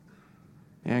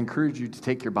I encourage you to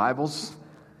take your Bibles.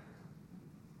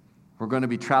 We're going to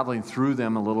be traveling through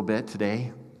them a little bit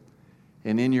today.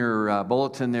 And in your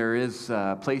bulletin, there is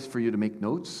a place for you to make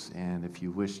notes. And if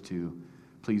you wish to,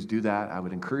 please do that. I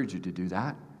would encourage you to do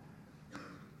that.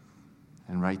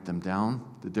 And write them down,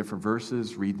 the different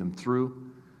verses, read them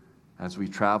through as we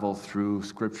travel through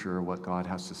Scripture, what God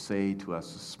has to say to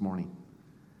us this morning.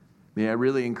 May I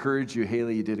really encourage you,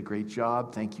 Haley, you did a great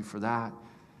job. Thank you for that.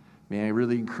 May I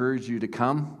really encourage you to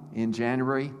come in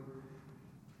January.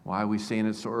 Why are we saying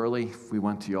it so early? We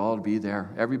want you all to be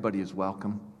there. Everybody is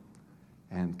welcome.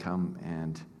 And come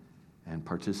and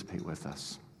participate with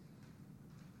us.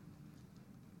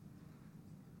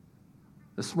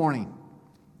 This morning,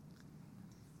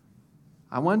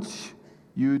 I want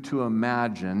you to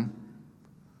imagine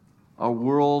a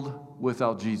world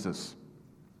without Jesus.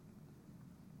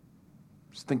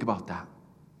 Just think about that.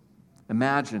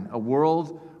 Imagine a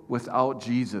world without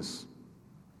Jesus.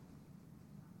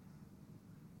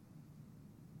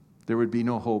 There would be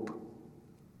no hope.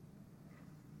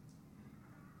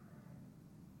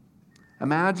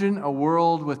 Imagine a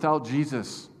world without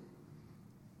Jesus.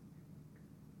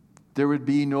 There would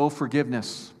be no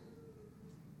forgiveness,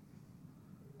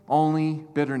 only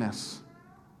bitterness.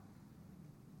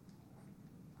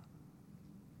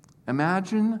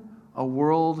 Imagine a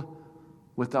world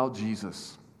without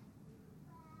Jesus.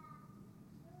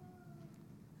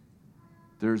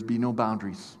 There'd be no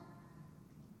boundaries,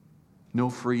 no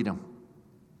freedom,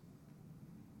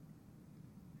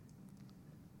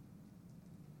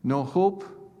 no hope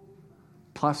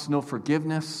plus no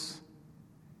forgiveness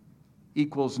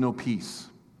equals no peace.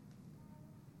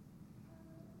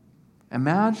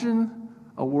 Imagine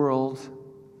a world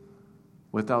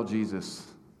without Jesus.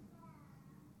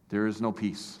 There is no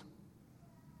peace.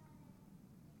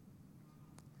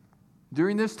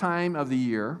 During this time of the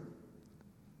year,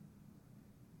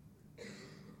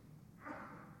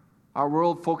 our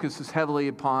world focuses heavily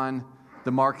upon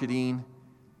the marketing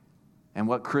and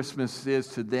what Christmas is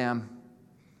to them.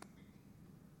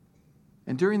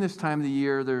 And during this time of the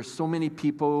year, there's so many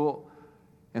people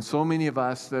and so many of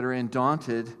us that are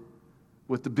daunted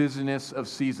with the busyness of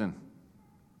season.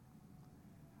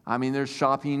 I mean, there's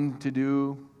shopping to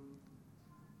do,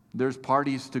 there's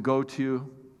parties to go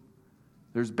to,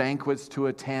 there's banquets to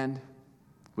attend,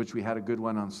 which we had a good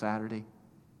one on Saturday.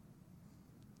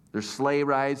 There's sleigh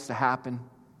rides to happen.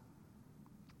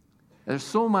 There's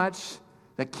so much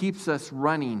that keeps us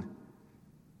running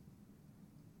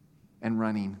and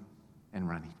running and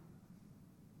running.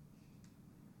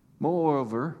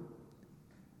 Moreover,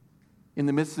 in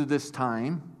the midst of this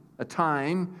time, a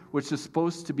time which is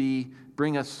supposed to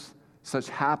bring us such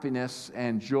happiness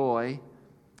and joy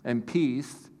and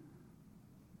peace,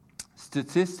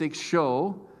 statistics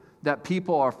show that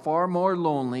people are far more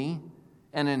lonely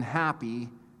and unhappy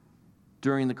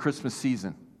during the Christmas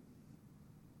season,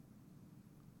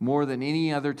 more than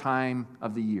any other time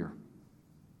of the year.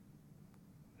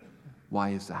 Why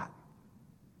is that?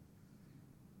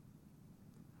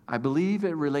 I believe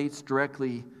it relates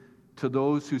directly to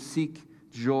those who seek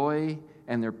joy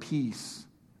and their peace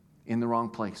in the wrong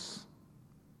place.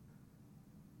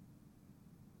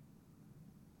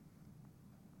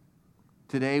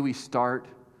 Today we start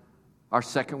our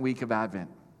second week of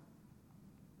Advent.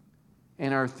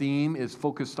 And our theme is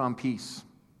focused on peace.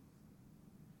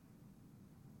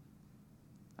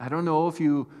 I don't know if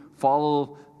you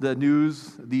follow the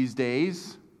news these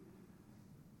days,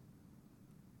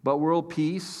 but world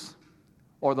peace,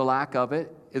 or the lack of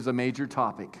it, is a major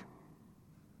topic.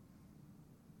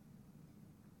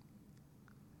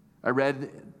 I read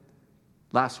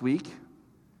last week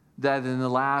that in the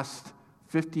last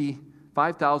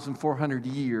 5,400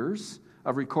 years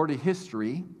of recorded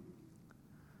history,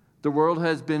 the world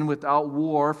has been without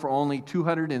war for only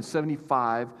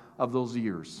 275 of those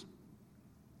years.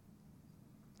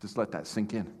 Just let that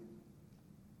sink in.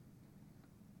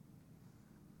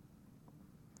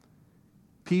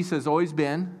 Peace has always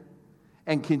been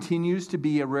and continues to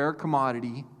be a rare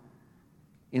commodity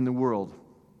in the world.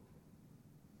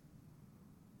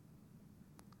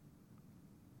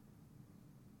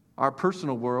 Our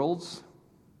personal worlds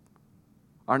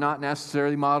are not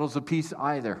necessarily models of peace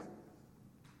either.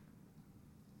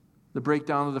 The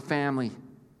breakdown of the family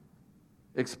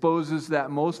exposes that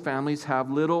most families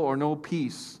have little or no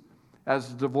peace, as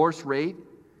the divorce rate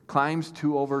climbs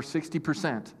to over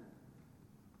 60%.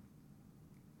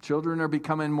 Children are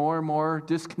becoming more and more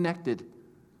disconnected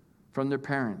from their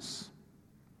parents.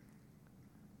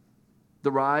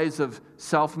 The rise of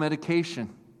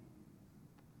self-medication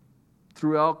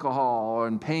through alcohol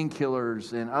and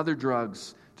painkillers and other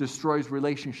drugs destroys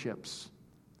relationships.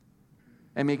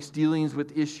 and makes dealings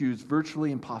with issues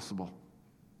virtually impossible.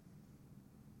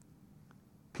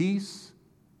 Peace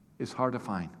is hard to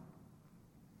find.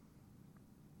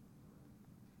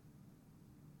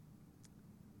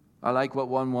 I like what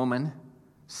one woman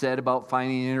said about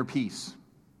finding inner peace.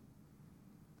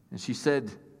 And she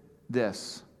said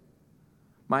this: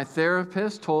 "My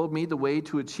therapist told me the way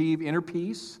to achieve inner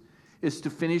peace is to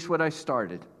finish what I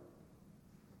started.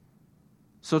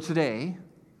 So today,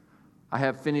 I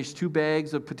have finished 2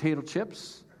 bags of potato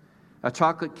chips, a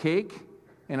chocolate cake,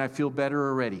 and I feel better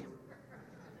already."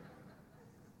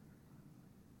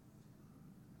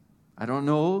 I don't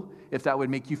know if that would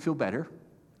make you feel better,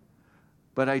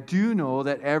 but I do know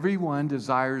that everyone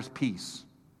desires peace.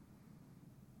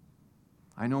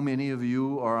 I know many of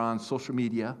you are on social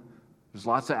media. There's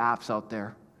lots of apps out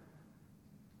there.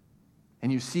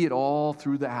 And you see it all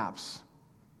through the apps,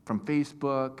 from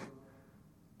Facebook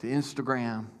to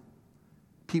Instagram.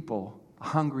 People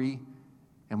hungry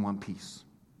and want peace.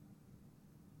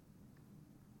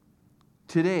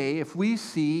 Today, if we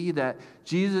see that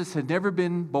Jesus had never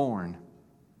been born,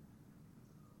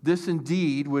 this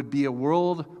indeed would be a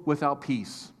world without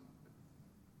peace.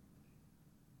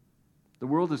 The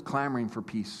world is clamoring for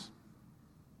peace.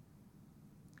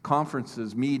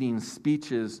 Conferences, meetings,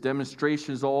 speeches,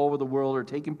 demonstrations all over the world are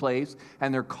taking place,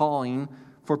 and they're calling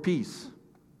for peace,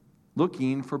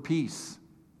 looking for peace.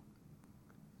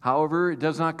 However, it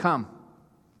does not come.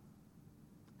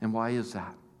 And why is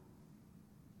that?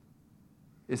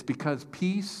 It's because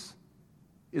peace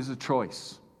is a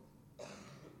choice.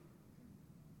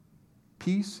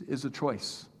 Peace is a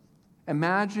choice.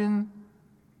 Imagine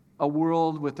a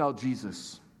world without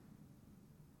Jesus.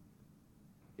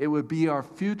 It would be our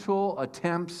futile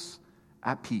attempts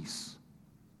at peace.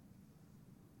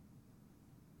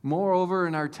 Moreover,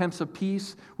 in our attempts of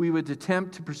peace, we would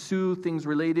attempt to pursue things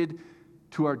related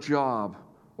to our job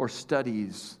or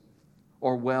studies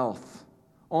or wealth,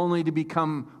 only to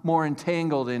become more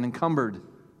entangled and encumbered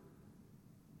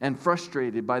and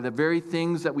frustrated by the very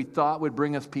things that we thought would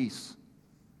bring us peace,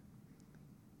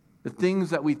 the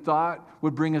things that we thought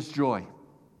would bring us joy.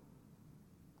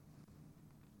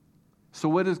 So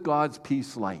what is God's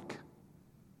peace like?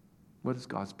 What is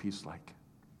God's peace like?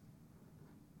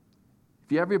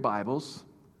 If you have your Bibles,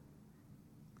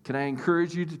 can I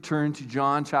encourage you to turn to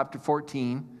John chapter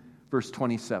 14, verse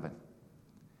 27.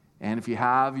 And if you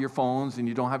have your phones and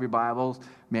you don't have your Bibles,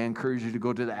 may I encourage you to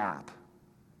go to the app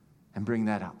and bring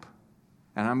that up.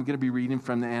 And I'm going to be reading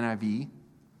from the NIV,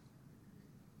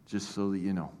 just so that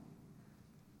you know.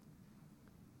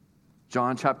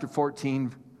 John chapter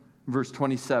 14, verse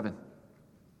 27.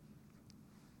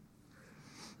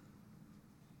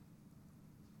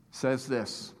 Says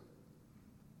this: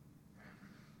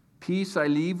 "Peace I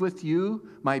leave with you,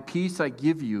 my peace I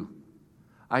give you.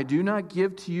 I do not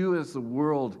give to you as the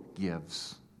world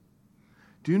gives.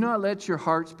 Do not let your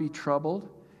hearts be troubled,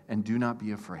 and do not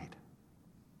be afraid."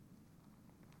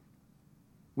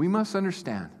 We must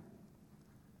understand,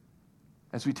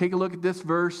 as we take a look at this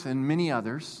verse and many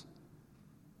others,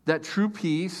 that true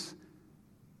peace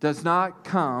does not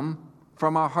come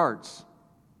from our hearts.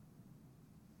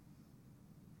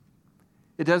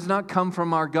 It does not come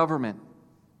from our government.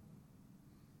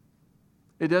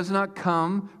 It does not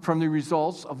come from the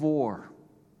results of war.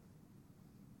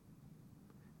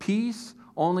 Peace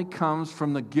only comes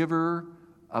from the giver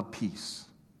of peace.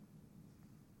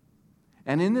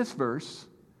 And in this verse,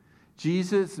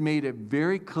 Jesus made it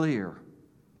very clear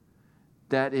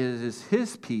that it is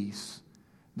His peace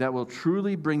that will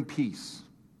truly bring peace.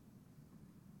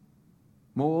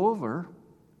 Moreover,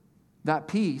 that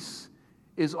peace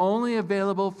is only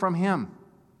available from Him.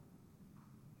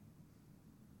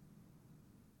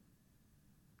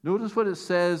 Notice what it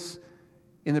says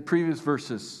in the previous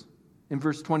verses. In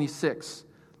verse 26,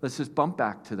 let's just bump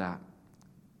back to that.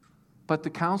 "But the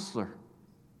Counselor,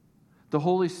 the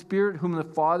Holy Spirit, whom the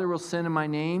Father will send in my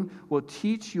name, will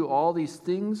teach you all these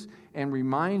things and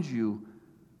remind you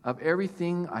of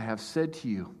everything I have said to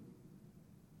you."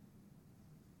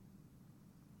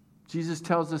 Jesus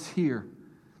tells us here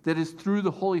that it's through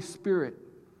the Holy Spirit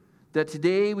that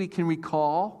today we can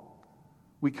recall,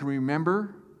 we can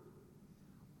remember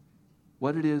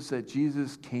what it is that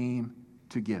Jesus came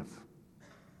to give.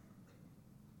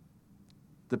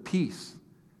 The peace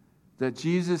that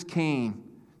Jesus came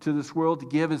to this world to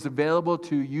give is available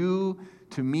to you,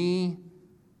 to me,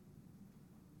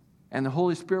 and the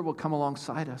Holy Spirit will come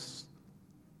alongside us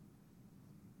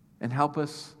and help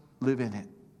us live in it.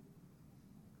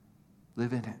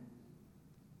 Live in it.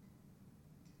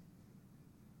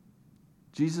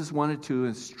 Jesus wanted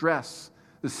to stress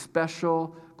the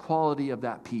special quality of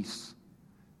that peace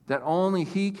that only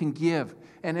He can give,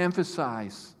 and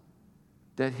emphasize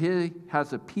that He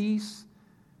has a peace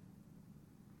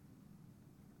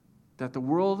that the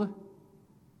world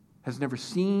has never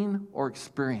seen or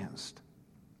experienced.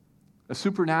 A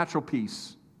supernatural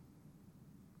peace,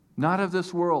 not of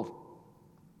this world.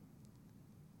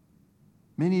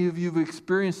 Many of you have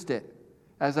experienced it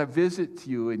as I visit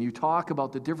you and you talk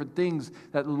about the different things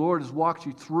that the Lord has walked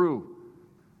you through,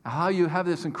 how you have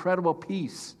this incredible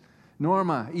peace.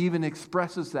 Norma even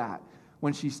expresses that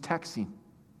when she's texting.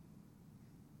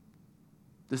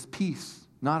 This peace,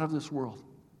 not of this world.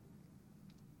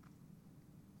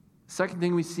 Second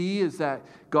thing we see is that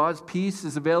God's peace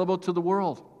is available to the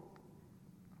world.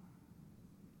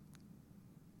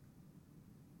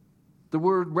 The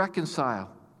word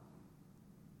reconcile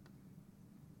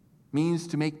means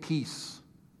to make peace.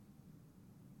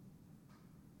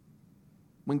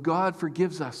 When God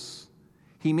forgives us,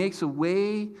 He makes a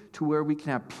way to where we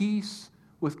can have peace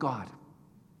with God.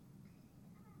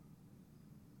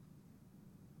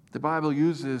 The Bible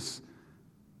uses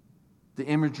the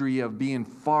imagery of being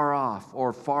far off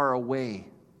or far away,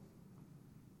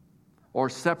 or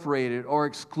separated or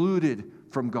excluded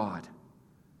from God.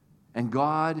 And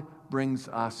God brings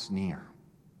us near.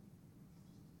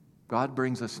 God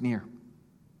brings us near.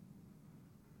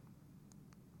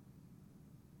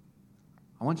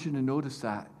 I want you to notice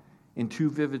that in two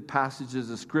vivid passages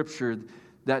of Scripture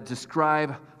that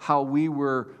describe how we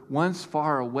were once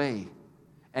far away,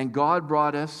 and God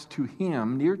brought us to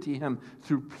Him, near to Him,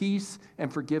 through peace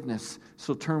and forgiveness.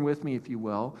 So turn with me, if you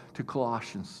will, to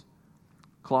Colossians.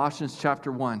 Colossians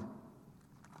chapter 1.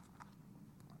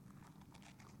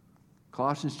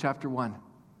 Colossians chapter 1.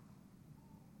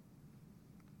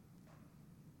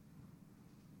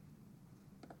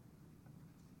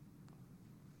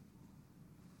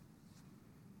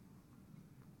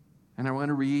 And I want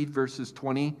to read verses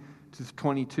 20 to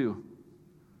 22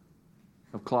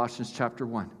 of Colossians chapter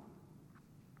 1.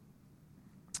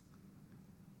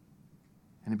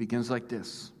 And it begins like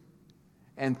this.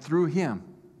 And through Him,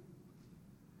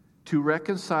 to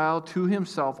reconcile to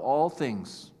Himself all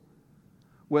things,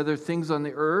 whether things on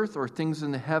the earth or things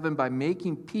in the heaven, by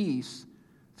making peace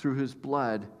through His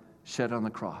blood shed on the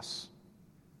cross.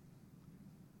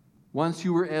 Once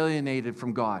you were alienated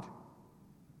from God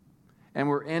and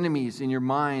were enemies in your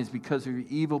minds because of your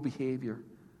evil behavior.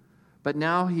 But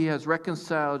now He has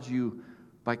reconciled you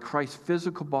by Christ's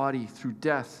physical body through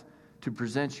death to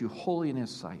present you holy in His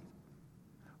sight,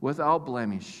 without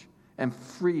blemish and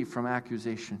free from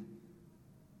accusation.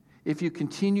 If you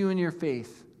continue in your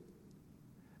faith,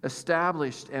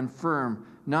 established and firm,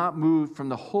 not moved from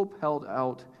the hope held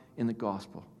out in the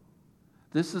gospel.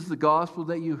 This is the gospel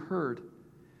that you heard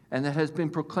and that has been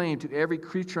proclaimed to every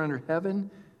creature under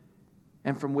heaven,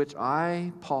 and from which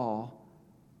I, Paul,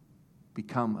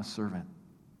 become a servant.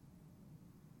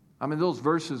 I mean, those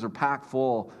verses are packed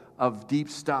full of deep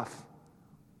stuff.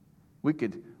 We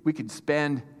could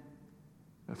spend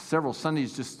several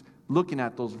Sundays just looking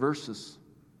at those verses.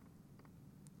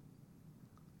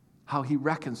 How He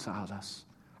reconciled us,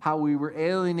 how we were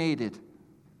alienated,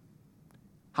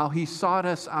 how He sought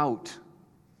us out.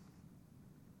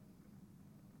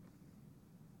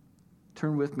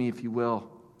 Turn with me, if you will,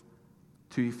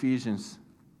 to Ephesians.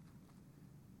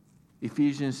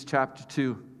 Ephesians chapter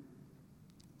 2.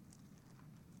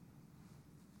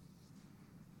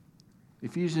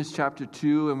 Ephesians chapter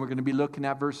 2, and we're going to be looking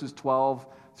at verses 12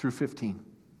 through 15.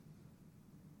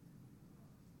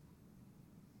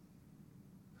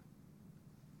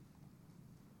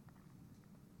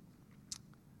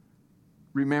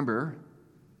 Remember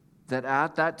that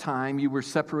at that time you were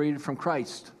separated from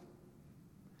Christ,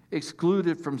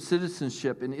 excluded from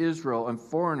citizenship in Israel, and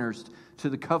foreigners to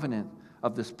the covenant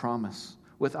of this promise,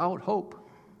 without hope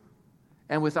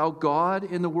and without God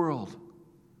in the world.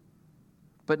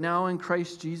 But now in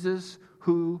Christ Jesus,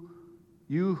 who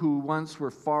once were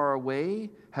far away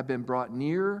have been brought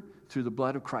near through the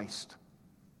blood of Christ.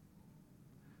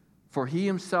 For He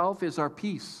Himself is our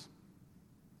peace,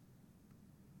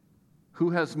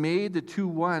 who has made the two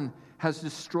one, has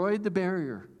destroyed the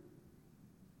barrier,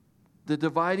 the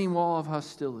dividing wall of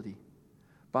hostility,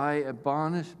 by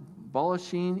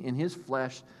abolishing in His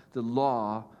flesh the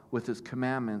law with its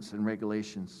commandments and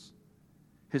regulations.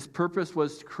 His purpose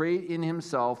was to create in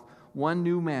Himself one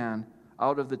new man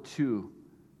out of the two,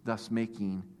 thus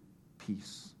making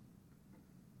peace.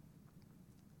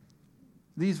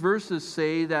 These verses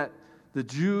say that the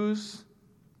Jews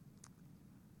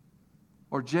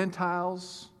or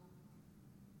Gentiles,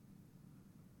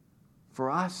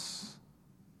 for us,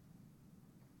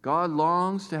 God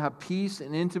longs to have peace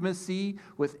and intimacy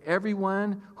with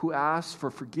everyone who asks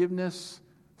for forgiveness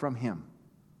from Him.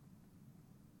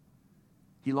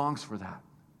 He longs for that.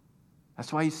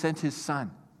 That's why He sent His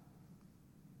Son.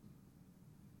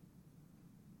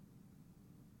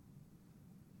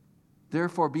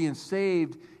 Therefore, being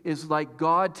saved is like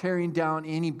God tearing down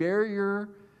any barrier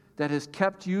that has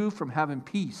kept you from having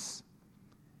peace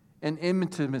and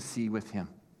intimacy with Him.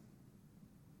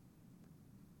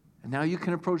 And now you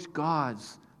can approach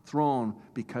God's throne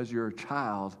because you're a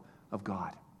child of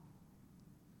God.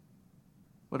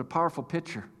 What a powerful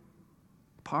picture.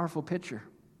 Powerful picture.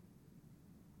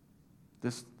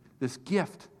 This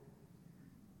gift,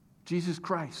 Jesus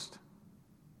Christ.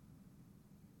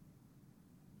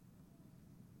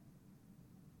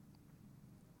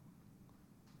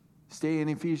 Stay in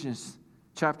Ephesians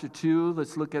chapter 2.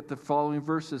 Let's look at the following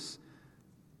verses,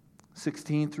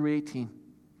 16 through 18.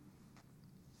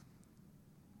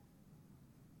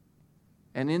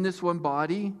 And in this one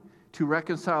body, to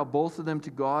reconcile both of them to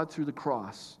God through the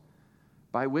cross,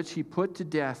 by which He put to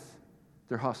death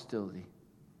their hostility.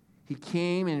 He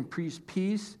came and preached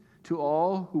peace to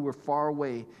all who were far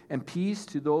away, and peace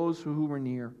to those who were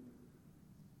near.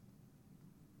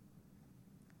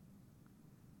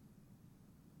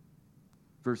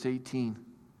 Verse 18,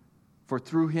 for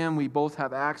through Him we both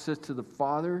have access to the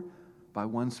Father by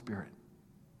one Spirit.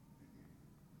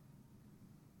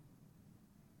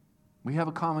 We have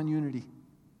a common unity.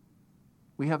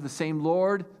 We have the same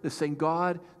Lord, the same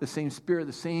God, the same Spirit,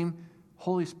 the same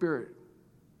Holy Spirit.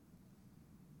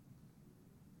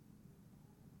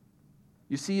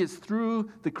 You see, it's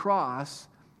through the cross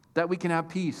that we can have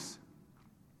peace.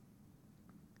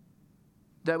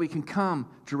 That we can come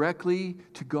directly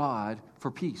to God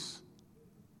for peace.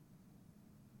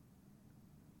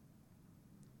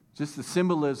 Just the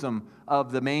symbolism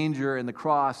of the manger and the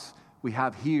cross we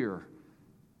have here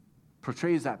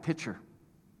portrays that picture.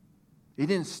 It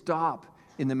didn't stop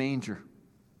in the manger.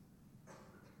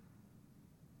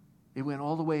 It went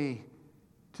all the way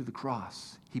to the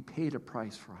cross. He paid a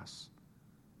price for us.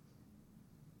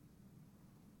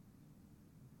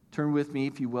 Turn with me,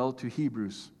 if you will, to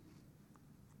Hebrews.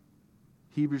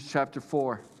 Hebrews chapter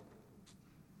 4,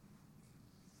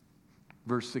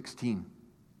 verse 16.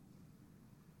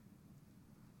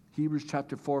 Hebrews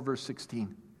chapter 4, verse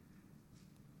 16.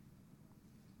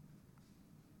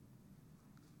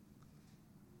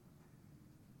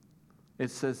 It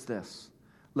says this,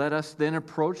 let us then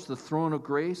approach the throne of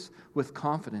grace with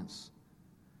confidence,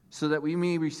 so that we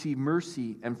may receive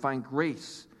mercy and find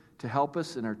grace to help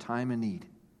us in our time of need.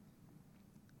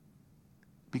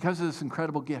 Because of this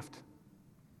incredible gift,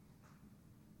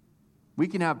 we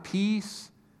can have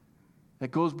peace that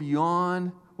goes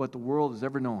beyond what the world has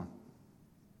ever known.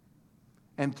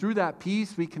 And through that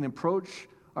peace, we can approach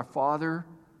our Father,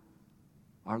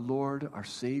 our Lord, our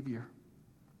Savior,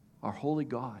 our holy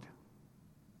God.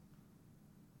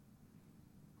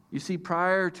 You see,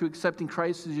 prior to accepting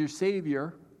Christ as your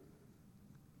Savior,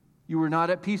 you were not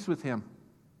at peace with Him.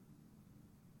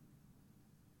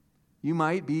 You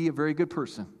might be a very good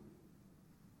person.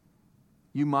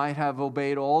 You might have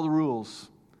obeyed all the rules.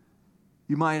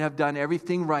 You might have done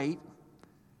everything right.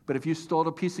 But if you stole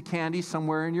a piece of candy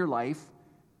somewhere in your life,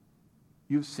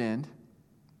 you've sinned.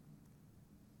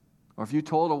 Or if you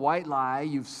told a white lie,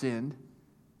 you've sinned.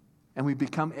 And we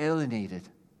become alienated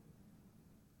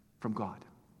from God.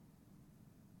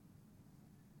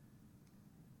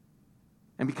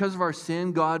 And because of our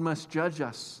sin, God must judge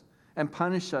us and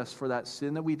punish us for that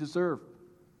sin that we deserve.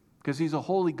 Because He's a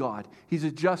holy God. He's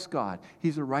a just God.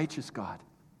 He's a righteous God.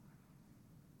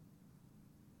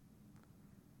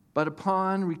 But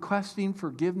upon requesting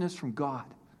forgiveness from God,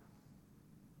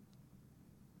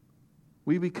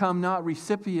 we become not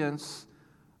recipients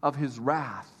of His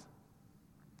wrath,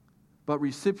 but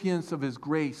recipients of His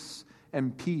grace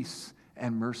and peace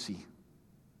and mercy.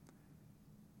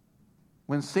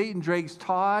 When Satan drags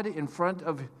Todd in front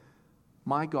of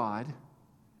my God,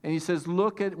 and he says,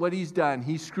 look at what he's done.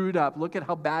 He screwed up. Look at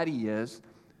how bad he is.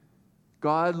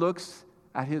 God looks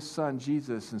at His Son,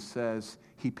 Jesus, and says,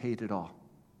 He paid it all.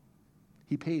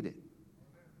 He paid it.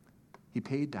 He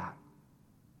paid that.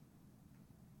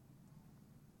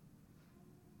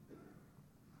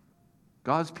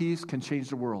 God's peace can change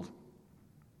the world.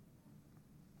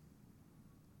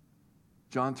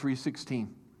 John 3:16.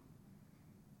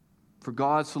 For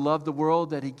God so loved the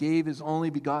world that He gave His only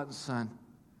begotten Son,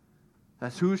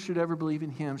 that who should ever believe in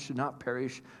Him should not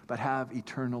perish, but have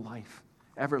eternal life,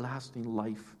 everlasting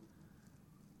life.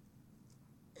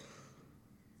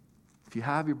 If you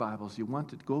have your Bibles, you want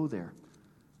to go there.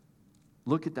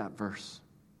 Look at that verse.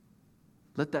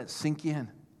 Let that sink in.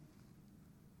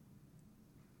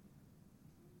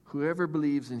 Whoever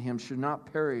believes in him should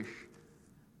not perish,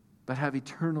 but have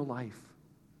eternal life.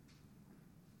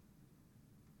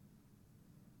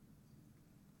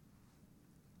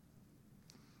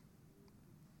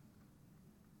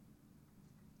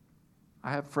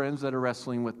 I have friends that are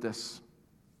wrestling with this.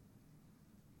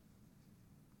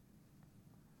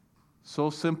 So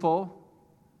simple,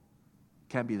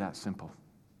 can't be that simple,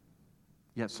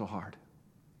 yet so hard.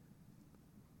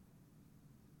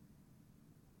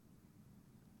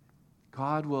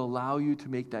 God will allow you to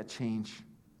make that change.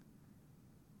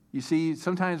 You see,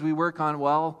 sometimes we work on,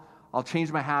 well, I'll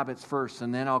change my habits first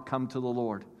and then I'll come to the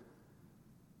Lord.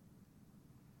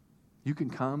 You can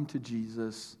come to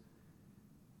Jesus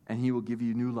and he will give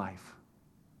you new life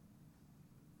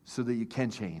so that you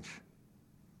can change.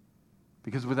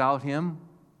 Because without him,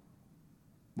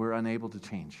 we're unable to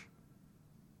change.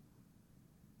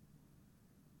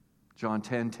 John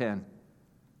 10:10.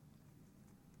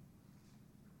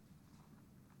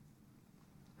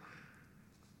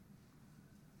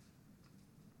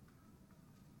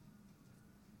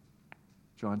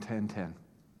 John 10:10.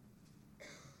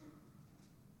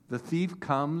 The thief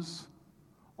comes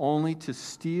only to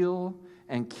steal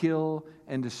and kill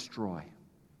and destroy.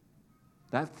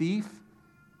 That thief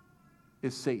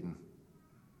is Satan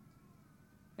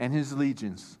and his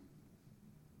legions.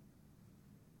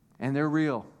 And they're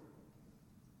real.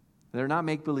 They're not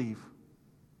make-believe.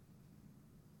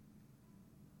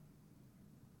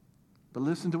 But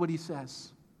listen to what he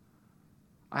says.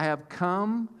 I have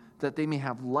come that they may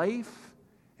have life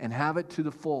and have it to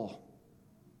the full.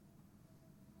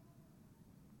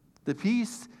 The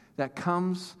peace that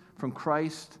comes from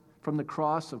Christ, from the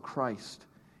cross of Christ,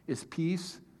 is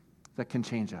peace that can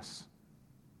change us.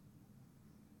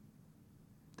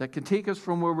 That can take us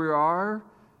from where we are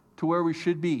to where we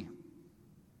should be.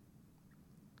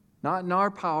 Not in our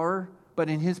power, but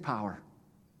in his power.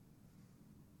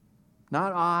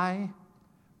 Not I,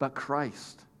 but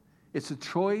Christ. It's a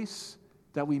choice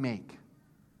that we make.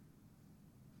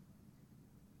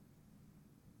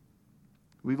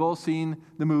 We've all seen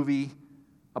the movie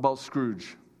about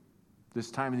Scrooge.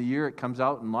 This time of the year, it comes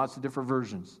out in lots of different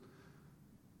versions.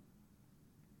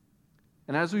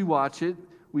 And as we watch it,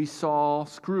 we saw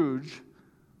Scrooge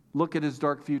look at his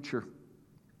dark future.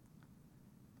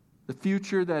 The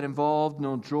future that involved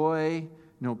no joy,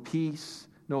 no peace,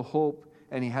 no hope,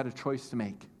 and he had a choice to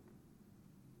make.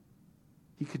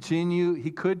 He could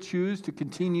choose to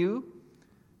continue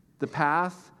the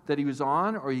path that he was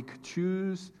on, or he could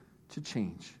choose to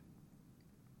change.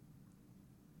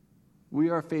 We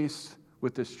are faced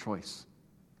with this choice.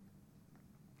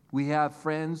 We have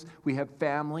friends, we have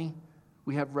family,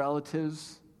 we have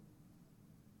relatives,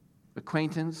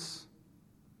 acquaintance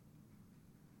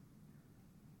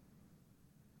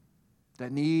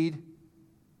that need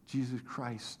Jesus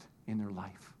Christ in their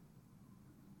life.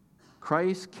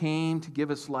 Christ came to give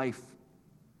us life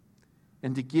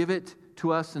and to give it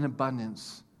to us in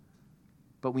abundance,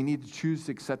 but we need to choose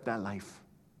to accept that life.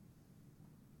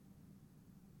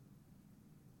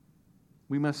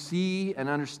 We must see and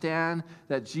understand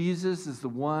that Jesus is the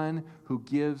one who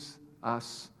gives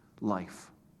us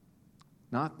life.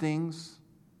 Not things,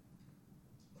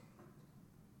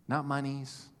 not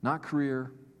monies, not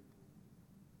career.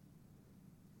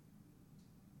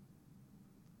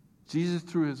 Jesus,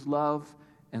 through his love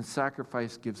and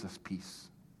sacrifice, gives us peace.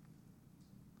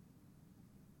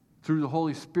 Through the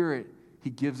Holy Spirit, he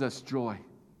gives us joy.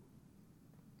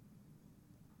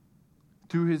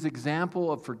 Through his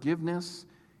example of forgiveness,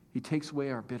 he takes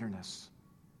away our bitterness.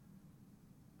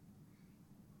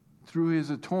 Through his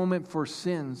atonement for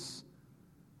sins,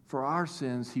 for our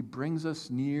sins, he brings us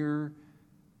near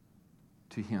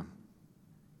to him.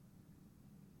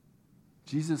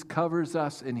 Jesus covers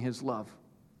us in his love.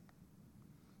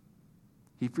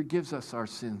 He forgives us our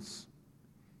sins.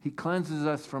 He cleanses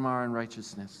us from our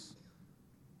unrighteousness.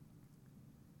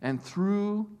 And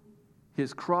through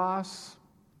his cross,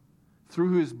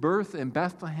 through his birth in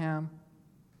Bethlehem,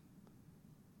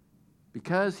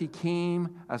 because he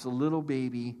came as a little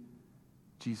baby,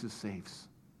 Jesus saves.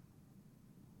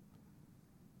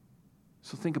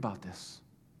 So think about this.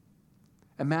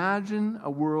 Imagine a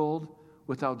world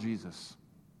without Jesus.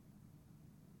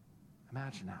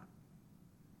 Imagine that.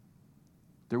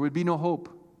 There would be no hope.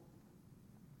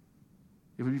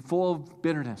 It would be full of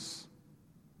bitterness.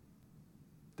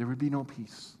 There would be no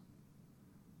peace.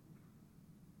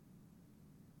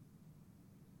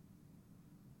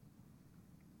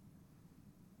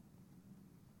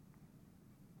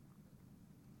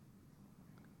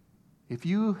 If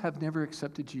you have never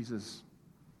accepted Jesus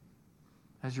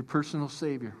as your personal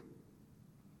Savior,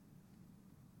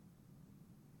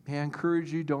 may I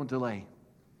encourage you, don't delay.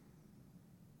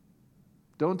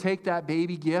 Don't take that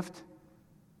baby gift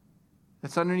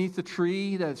that's underneath the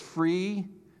tree, that's free,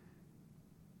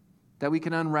 that we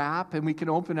can unwrap and we can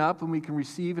open up and we can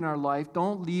receive in our life.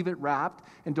 Don't leave it wrapped,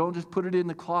 and don't just put it in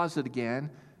the closet again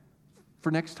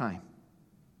for next time.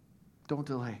 Don't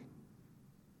delay.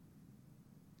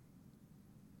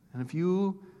 And if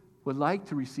you would like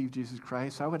to receive Jesus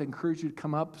Christ, I would encourage you to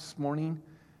come up this morning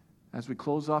as we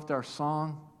close off our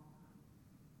song.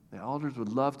 The elders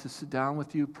would love to sit down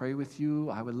with you, pray with you.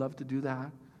 I would love to do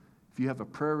that. If you have a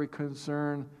prayer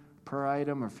concern, prayer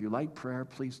item, or if you like prayer,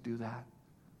 please do that.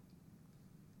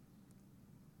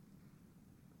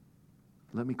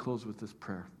 Let me close with this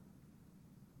prayer.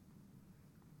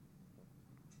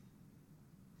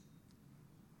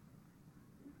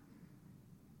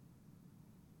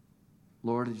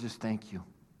 Lord, I just thank you.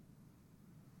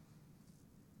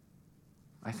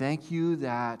 I thank you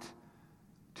that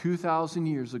 2,000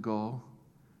 years ago,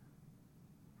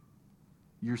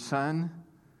 your Son,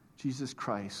 Jesus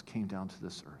Christ, came down to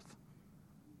this earth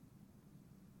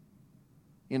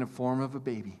in a form of a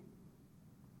baby,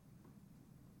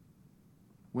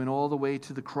 went all the way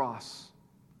to the cross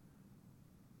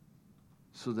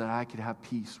so that I could have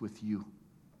peace with you,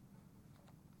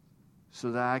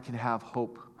 so that I could have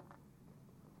hope.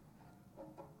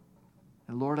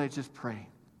 And Lord, I just pray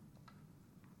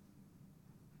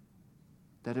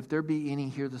that if there be any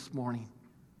here this morning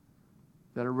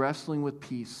that are wrestling with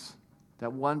peace,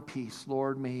 that one peace,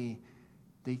 Lord, may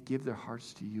they give their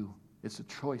hearts to you. It's a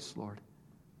choice, Lord.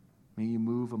 May you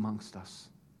move amongst us.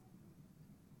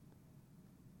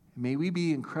 May we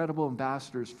be incredible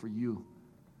ambassadors for you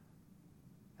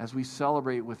as we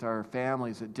celebrate with our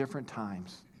families at different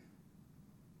times.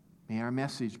 May our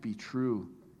message be true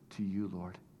to you,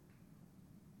 Lord,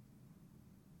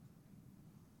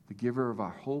 the giver of our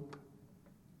hope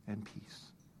and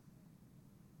peace.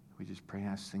 We just pray and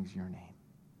ask things in your name.